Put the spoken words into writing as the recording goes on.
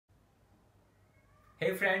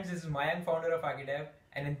Hey friends, this is Mayank, founder of Archidev,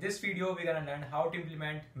 and in this video we're gonna learn how to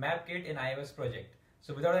implement MapKit in iOS project.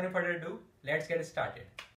 So without any further ado, let's get started.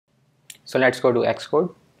 So let's go to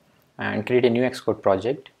Xcode and create a new Xcode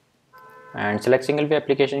project and select single view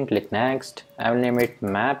application, click next. I will name it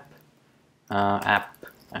map app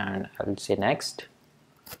and I will say next.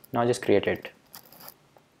 Now just create it.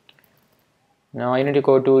 Now you need to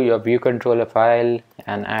go to your view controller file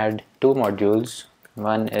and add two modules.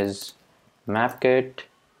 One is MapKit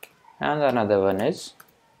and another one is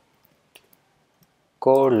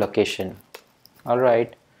code location.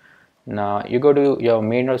 Alright, now you go to your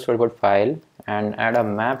main.code file and add a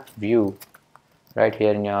map view right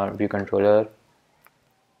here in your view controller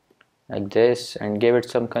like this, and give it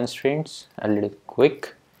some constraints a little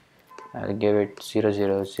quick. I'll give it 0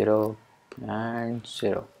 0 0 and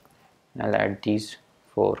 0. I'll add these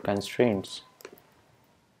four constraints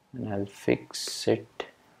and I'll fix it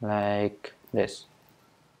like this.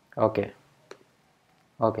 Okay,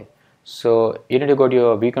 so you need to go to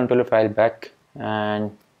your view controller file back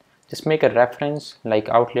and just make a reference like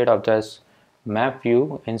outlet of this map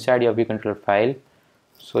view inside your view controller file.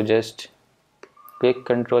 So just click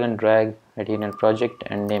control and drag right here in project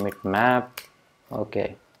and name it map.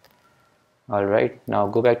 Okay, alright, now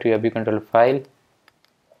go back to your view controller file.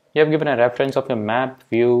 You have given a reference of your map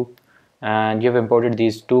view and you have imported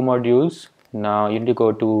these two modules. Now you need to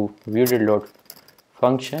go to view.load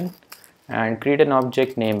function and create an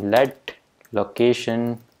object named let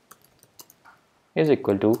location is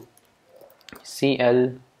equal to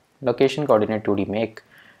cl location coordinate 2D make,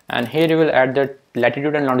 and here you will add the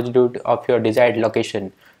latitude and longitude of your desired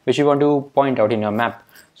location which you want to point out in your map.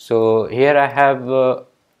 So here I have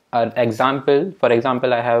an example. For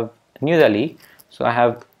example, I have New Delhi, so I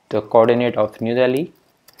have the coordinate of New Delhi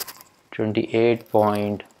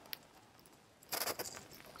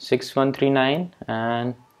 28.6139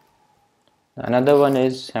 and another one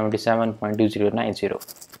is 77.2090.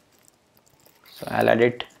 So I'll add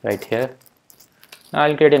it right here. Now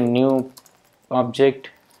I'll create a new object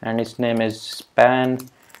and its name is span.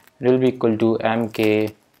 It will be equal to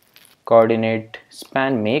mk coordinate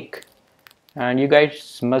span make, and you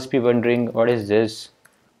guys must be wondering what is this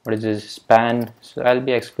span. So I'll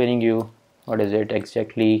be explaining you what is it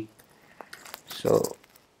exactly. So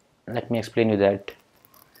let me explain you that.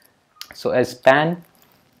 So a span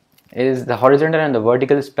is the horizontal and the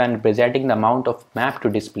vertical span representing the amount of map to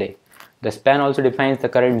display. The span also defines the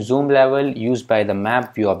current zoom level used by the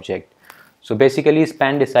map view object. So basically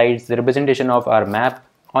span decides the representation of our map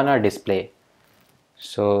on our display.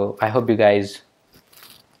 So I hope you guys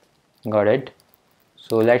got it.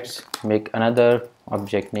 So let's make another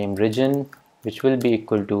object named region which will be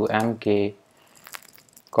equal to mk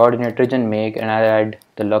coordinate region make, and I'll add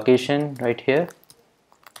the location right here,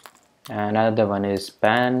 and another one is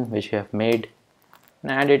span which you have made,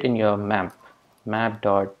 and add it in your map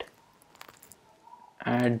dot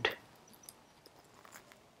add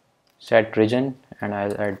set region, and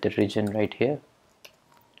I'll add the region right here,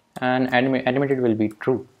 and animated will be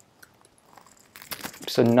true.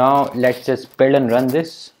 So now let's just build and run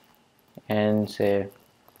this and say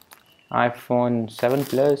iPhone 7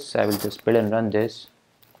 Plus. I will just build and run this.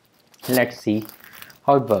 Let's see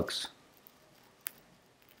how it works.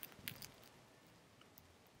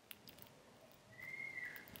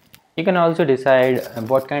 You can also decide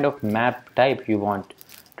what kind of map type you want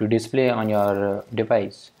to display on your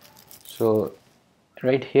device. So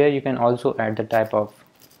right here you can also add the type of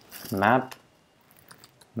map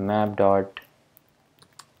dot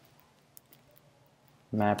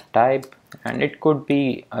map type, and it could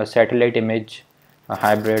be a satellite image, a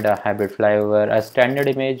hybrid flyover, a standard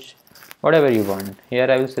image, whatever you want.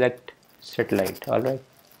 Here I will select satellite. Alright,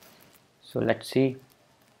 so let's see.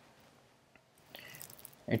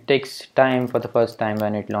 It takes time for the first time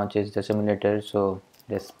when it launches the simulator, so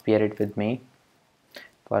just bear it with me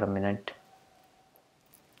for a minute.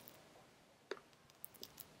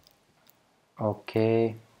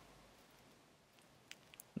 Okay,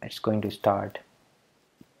 it's going to start.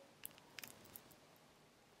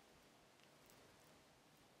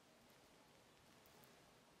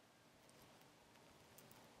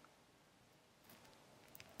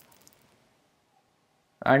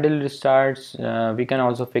 Until it starts, we can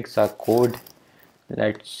also fix our code.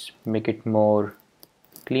 Let's make it more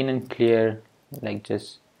clean and clear, like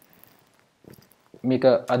just make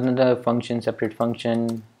another function, separate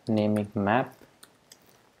function, name it map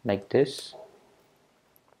like this.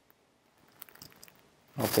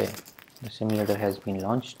 Okay, the simulator has been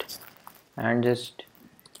launched, and just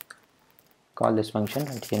call this function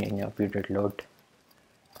right here in your view.load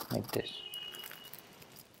like this.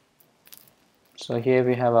 So here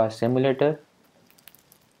we have our simulator.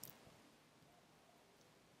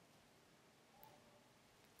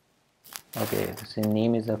 Okay, the same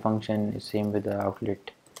name is the function, is same with the outlet.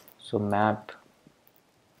 So map,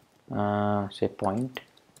 say point.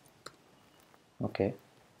 Okay,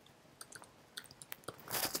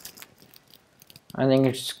 I think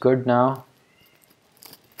it's good now.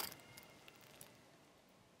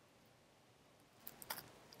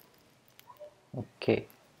 Okay,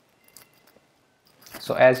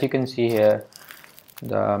 so as you can see here,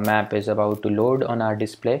 the map is about to load on our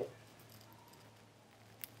display,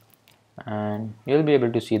 and you'll be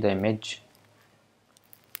able to see the image.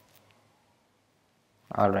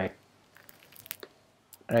 Alright,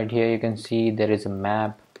 right here you can see there is a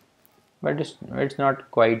map, but it's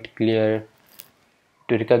not quite clear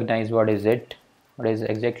to recognize what is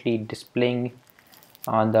exactly displaying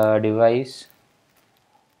on the device.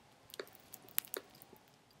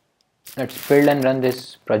 Let's build and run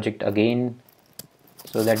this project again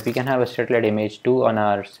so that we can have a satellite image too on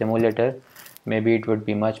our simulator. Maybe it would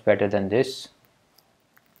be much better than this.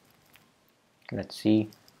 Let's see.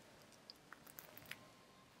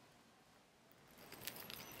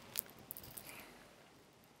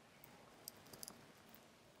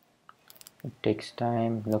 It takes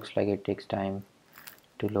time, looks like it takes time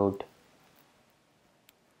to load.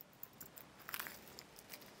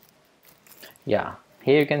 Yeah,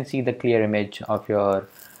 here you can see the clear image of your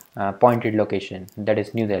pointed location, that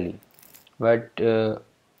is New Delhi. But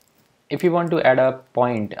if you want to add a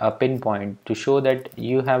pinpoint to show that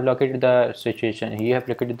you have located the situation, you have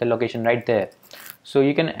located the location right there, so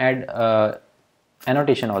you can add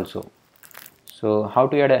annotation also. So how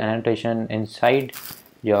to add an annotation inside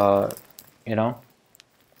your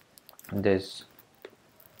this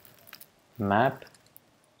map?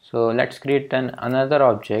 So let's create another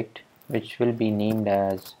object which will be named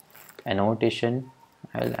as annotation.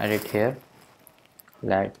 I'll add it here.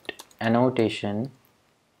 Let annotation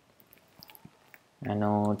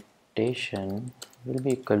will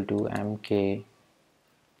be equal to mk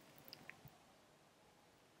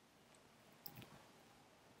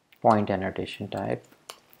point annotation type,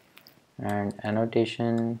 and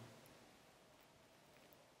annotation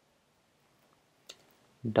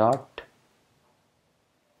dot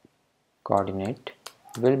coordinate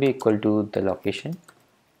will be equal to the location.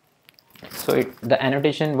 So what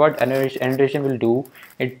annotation will do,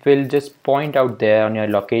 it will just point out there on your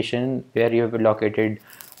location where you have located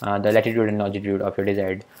the latitude and longitude of your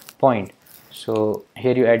desired point. So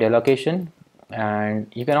here you add a location,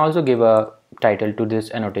 and you can also give a title to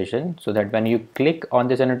this annotation so that when you click on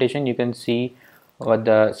this annotation you can see what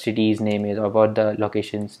the city's name is or what the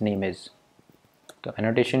location's name is. So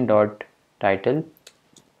annotation dot title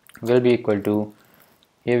will be equal to,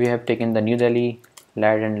 here we have taken the New Delhi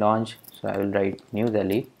land and launch, so I will write New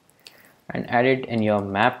Delhi and add it in your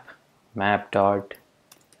map dot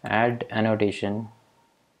add annotation,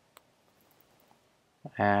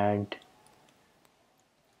 add.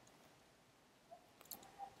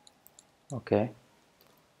 Okay,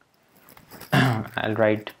 I'll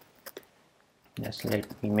write, just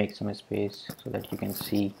let me make some space so that you can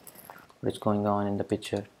see what's going on in the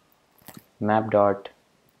picture. Map dot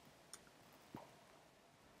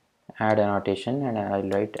add annotation, and I'll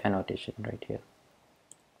write annotation right here.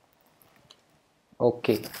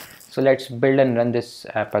 Okay, so let's build and run this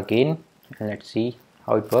app again and let's see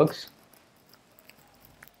how it works.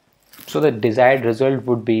 So the desired result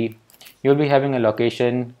would be, you'll be having a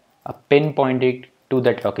location, a pin pointing to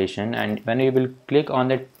that location, and when you will click on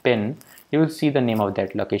that pin you will see the name of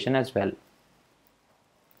that location as well.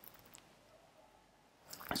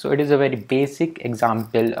 So it is a very basic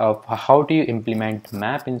example of how do you implement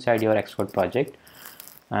map inside your Xcode project,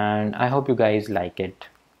 and I hope you guys like it.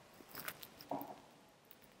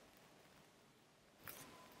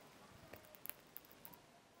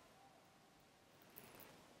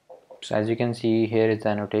 So as you can see, here is the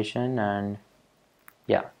annotation, and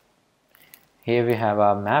yeah, here we have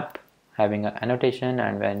a map having an annotation,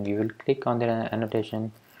 and when you will click on the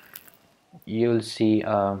annotation you will see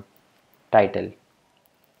a title,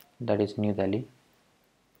 that is New Delhi.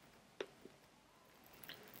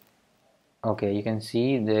 Okay, you can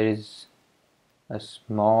see there is a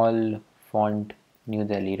small font New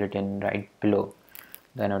Delhi written right below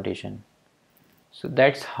the annotation. So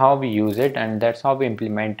that's how we use it, and that's how we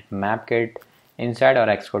implement MapKit inside our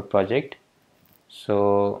Xcode project.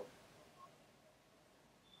 So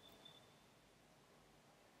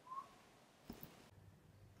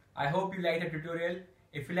I hope you liked the tutorial.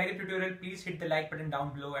 If you like the tutorial, please hit the like button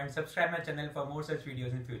down below and subscribe my channel for more such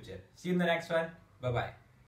videos in future. See you in the next one. Bye bye.